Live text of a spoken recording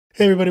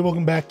Hey everybody,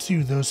 welcome back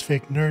to Those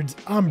Fake Nerds.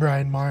 I'm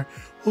Brian Marr.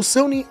 Will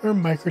Sony or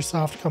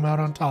Microsoft come out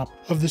on top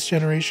of this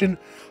generation?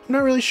 I'm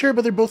not really sure,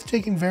 but they're both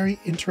taking very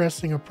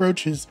interesting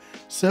approaches,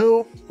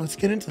 so let's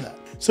get into that.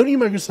 Sony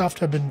and Microsoft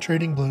have been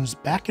trading blows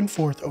back and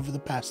forth over the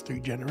past 3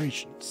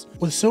 generations,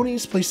 with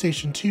Sony's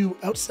PlayStation 2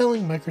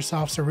 outselling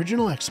Microsoft's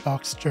original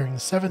Xbox during the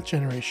 7th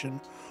generation,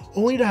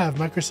 only to have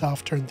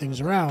Microsoft turn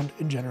things around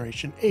in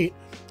Generation 8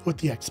 with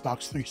the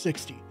Xbox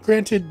 360.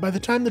 Granted, by the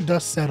time the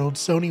dust settled,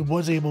 Sony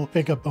was able to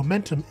pick up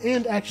momentum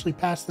and actually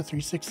pass the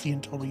 360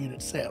 in total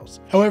unit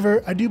sales.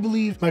 However, I do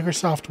believe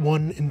Microsoft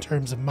won in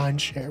terms of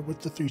mindshare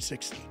with the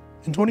 360.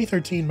 In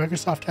 2013,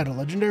 Microsoft had a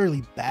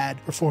legendarily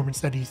bad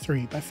performance at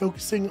E3 by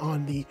focusing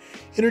on the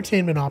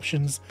entertainment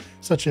options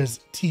such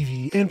as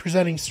TV and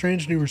presenting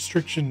strange new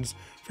restrictions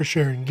for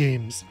sharing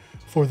games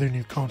for their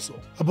new console.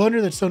 A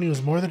blunder that Sony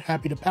was more than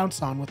happy to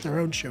pounce on with their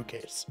own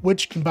showcase,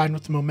 which combined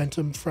with the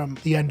momentum from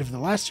the end of the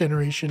last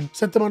generation,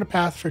 set them on a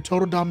path for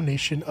total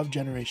domination of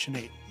Generation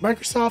 8.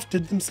 Microsoft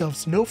did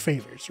themselves no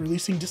favors,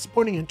 releasing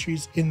disappointing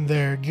entries in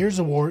their Gears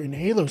of War and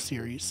Halo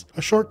series,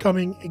 a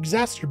shortcoming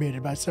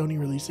exacerbated by Sony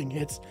releasing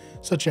hits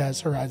such as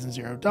Horizon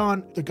Zero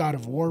Dawn, the God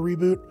of War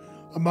reboot,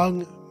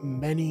 among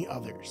many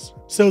others.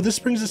 So this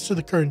brings us to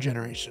the current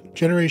generation,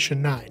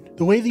 Generation 9.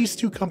 The way these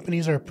two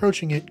companies are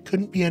approaching it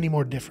couldn't be any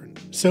more different.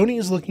 Sony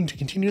is looking to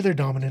continue their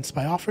dominance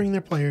by offering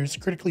their players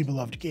critically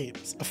beloved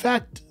games, a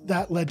fact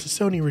that led to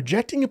Sony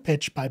rejecting a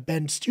pitch by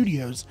Bend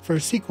Studios for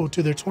a sequel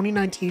to their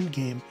 2019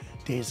 game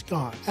Days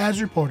Gone,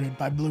 as reported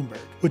by Bloomberg,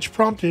 which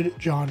prompted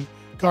John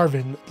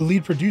Garvin, the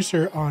lead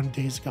producer on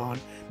Days Gone,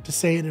 to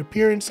say in an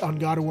appearance on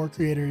God of War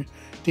creator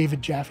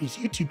David Jaffe's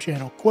YouTube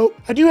channel, quote,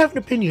 "I do have an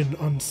opinion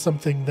on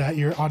something that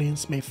your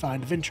audience may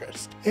find of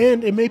interest,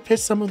 and it may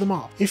piss some of them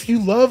off. If you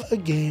love a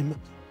game,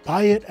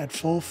 buy it at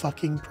full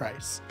fucking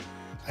price.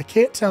 I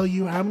can't tell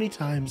you how many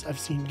times I've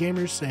seen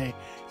gamers say,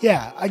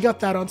 yeah, I got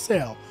that on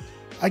sale.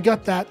 I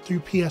got that through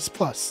PS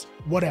Plus,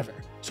 whatever."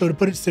 So to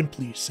put it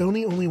simply,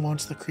 Sony only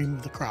wants the cream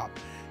of the crop.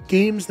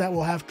 Games that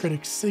will have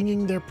critics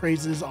singing their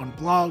praises on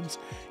blogs,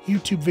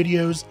 YouTube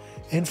videos,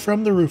 and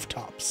from the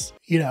rooftops.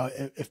 You know,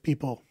 if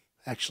people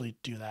actually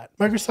do that.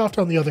 Microsoft,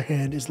 on the other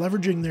hand, is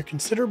leveraging their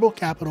considerable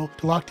capital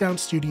to lock down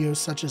studios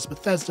such as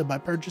Bethesda by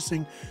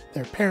purchasing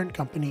their parent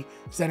company,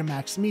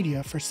 ZeniMax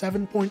Media, for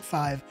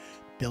 $7.5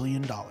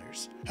 billion.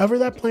 However,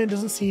 that plan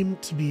doesn't seem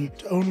to be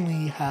to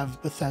only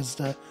have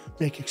Bethesda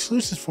make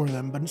exclusives for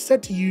them, but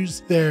instead to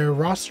use their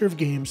roster of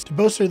games to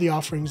bolster the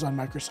offerings on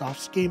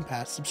Microsoft's Game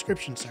Pass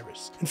subscription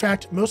service. In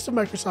fact, most of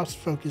Microsoft's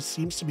focus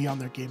seems to be on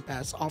their Game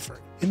Pass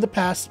offering. In the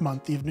past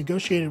month, they've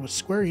negotiated with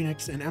Square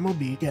Enix and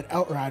MLB to get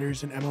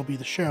Outriders and MLB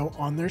The Show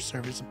on their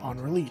service upon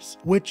release,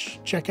 which,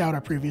 check out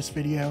our previous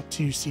video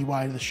to see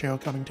why the show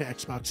coming to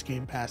Xbox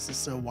Game Pass is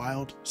so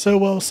wild. So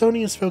while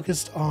Sony is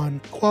focused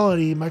on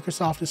quality,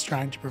 Microsoft is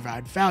trying to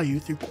provide value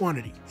through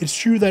quantity. It's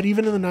true that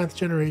even in the 9th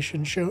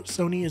generation,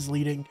 Sony is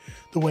leading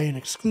the way in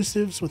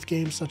exclusives with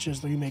games such as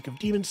the remake of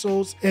Demon's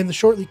Souls and the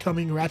shortly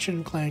coming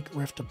Ratchet & Clank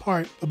Rift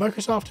Apart, but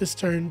Microsoft has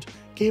turned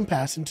Game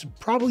Pass into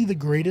probably the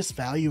greatest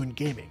value in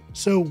gaming.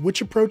 So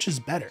which approach is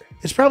better?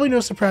 It's probably no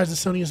surprise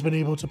that Sony has been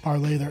able to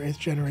parlay their 8th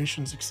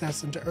generation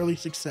success into early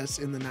success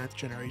in the 9th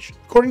generation.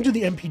 According to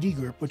the NPD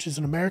Group, which is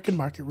an American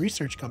market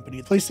research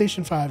company, the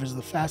PlayStation 5 is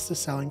the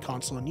fastest selling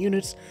console in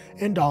units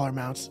and dollar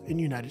amounts in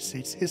United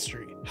States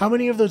history. How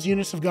many of those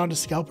units have gone to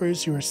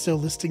scalpers who are still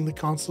listing the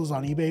consoles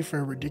on eBay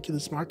for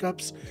ridiculous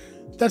markups?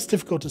 That's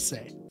difficult to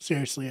say.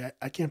 Seriously,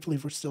 I can't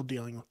believe we're still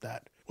dealing with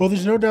that. Well,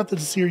 there's no doubt that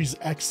the Series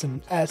X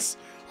and S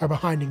are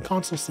behind in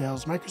console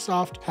sales.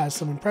 Microsoft has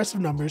some impressive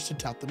numbers to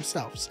tout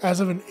themselves. As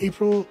of an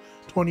April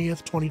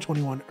 20th,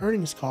 2021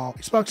 earnings call,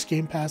 Xbox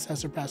Game Pass has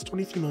surpassed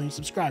 23 million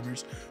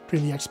subscribers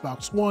between the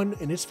Xbox One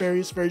and its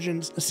various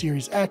versions, the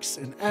Series X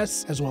and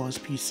S, as well as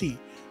PC.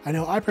 I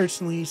know I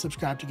personally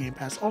subscribe to Game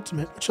Pass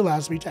Ultimate, which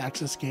allows me to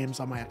access games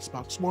on my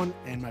Xbox One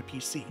and my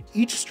PC.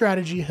 Each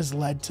strategy has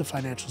led to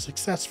financial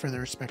success for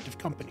their respective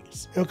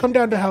companies. It'll come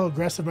down to how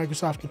aggressive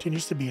Microsoft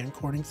continues to be in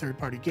courting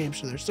third-party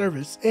games to their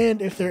service,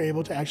 and if they're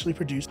able to actually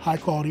produce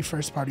high-quality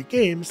first-party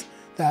games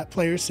that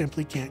players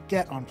simply can't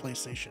get on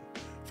PlayStation.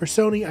 For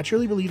Sony, I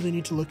truly believe they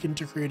need to look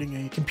into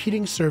creating a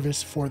competing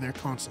service for their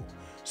console.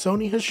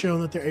 Sony has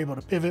shown that they're able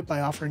to pivot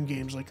by offering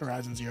games like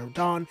Horizon Zero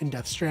Dawn and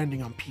Death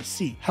Stranding on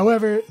PC.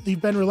 However, they've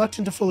been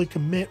reluctant to fully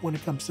commit when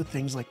it comes to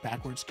things like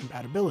backwards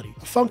compatibility,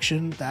 a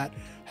function that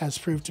has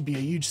proved to be a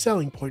huge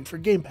selling point for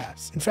Game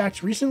Pass. In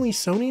fact, recently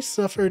Sony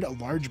suffered a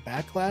large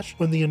backlash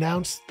when they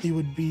announced they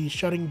would be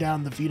shutting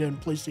down the Vita and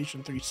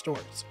PlayStation 3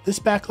 stores. This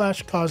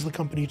backlash caused the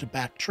company to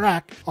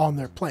backtrack on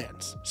their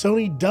plans.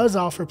 Sony does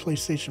offer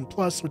PlayStation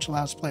Plus, which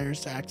allows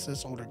players to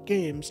access older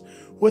games,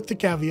 with the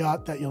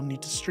caveat that you'll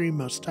need to stream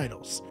most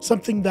titles.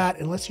 Something that,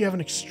 unless you have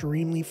an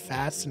extremely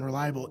fast and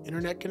reliable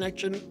internet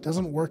connection,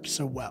 doesn't work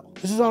so well.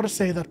 This is all to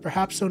say that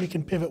perhaps Sony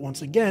can pivot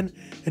once again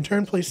and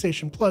turn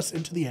PlayStation Plus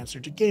into the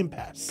answer to Game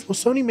Pass. Will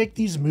Sony make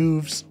these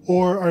moves,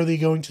 or are they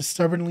going to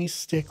stubbornly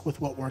stick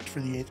with what worked for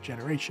the 8th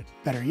generation?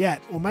 Better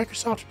yet, will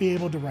Microsoft be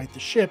able to right the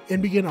ship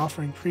and begin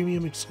offering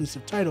premium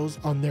exclusive titles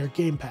on their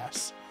Game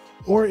Pass?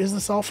 Or is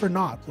this all for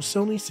naught? Will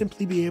Sony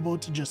simply be able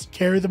to just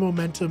carry the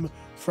momentum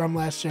from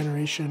last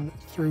generation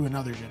through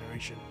another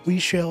generation? We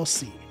shall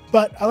see.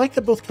 But I like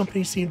that both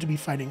companies seem to be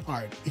fighting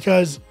hard,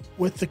 because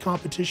with the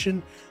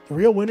competition, the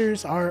real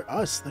winners are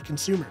us, the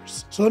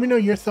consumers. So let me know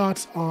your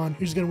thoughts on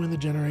who's going to win the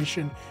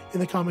generation in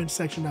the comments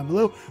section down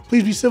below.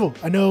 Please be civil.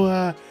 I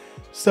know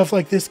stuff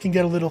like this can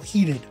get a little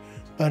heated,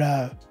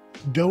 but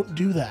don't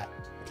do that,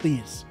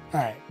 please. All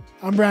right,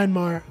 I'm Brian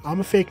Marr.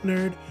 I'm a fake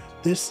nerd.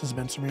 This has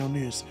been some real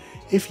news.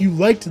 If you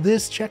liked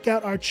this, check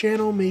out our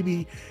channel.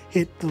 Maybe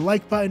hit the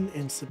like button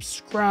and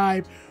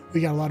subscribe.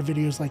 We got a lot of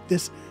videos like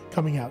this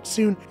coming out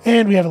soon.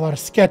 And we have a lot of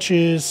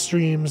sketches,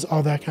 streams,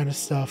 all that kind of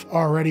stuff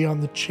already on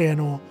the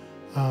channel.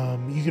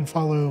 You can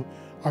follow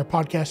our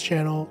podcast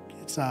channel.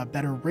 It's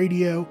Better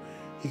Radio.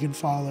 You can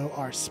follow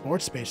our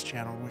sports-based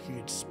channel, Wicked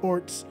Good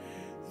Sports.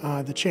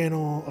 The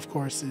channel, of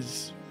course,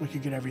 is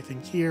Wicked Good Everything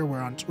here.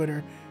 We're on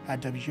Twitter at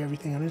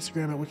WGEverything, on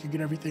Instagram at Wicked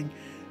Good Everything,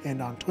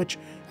 and on Twitch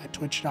at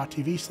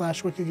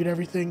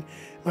twitch.tv/WickedGoodEverything. Am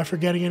I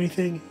forgetting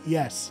anything?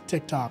 Yes,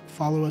 TikTok.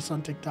 Follow us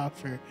on TikTok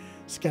for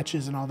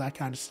sketches and all that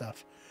kind of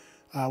stuff.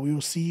 We will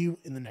see you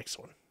in the next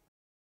one.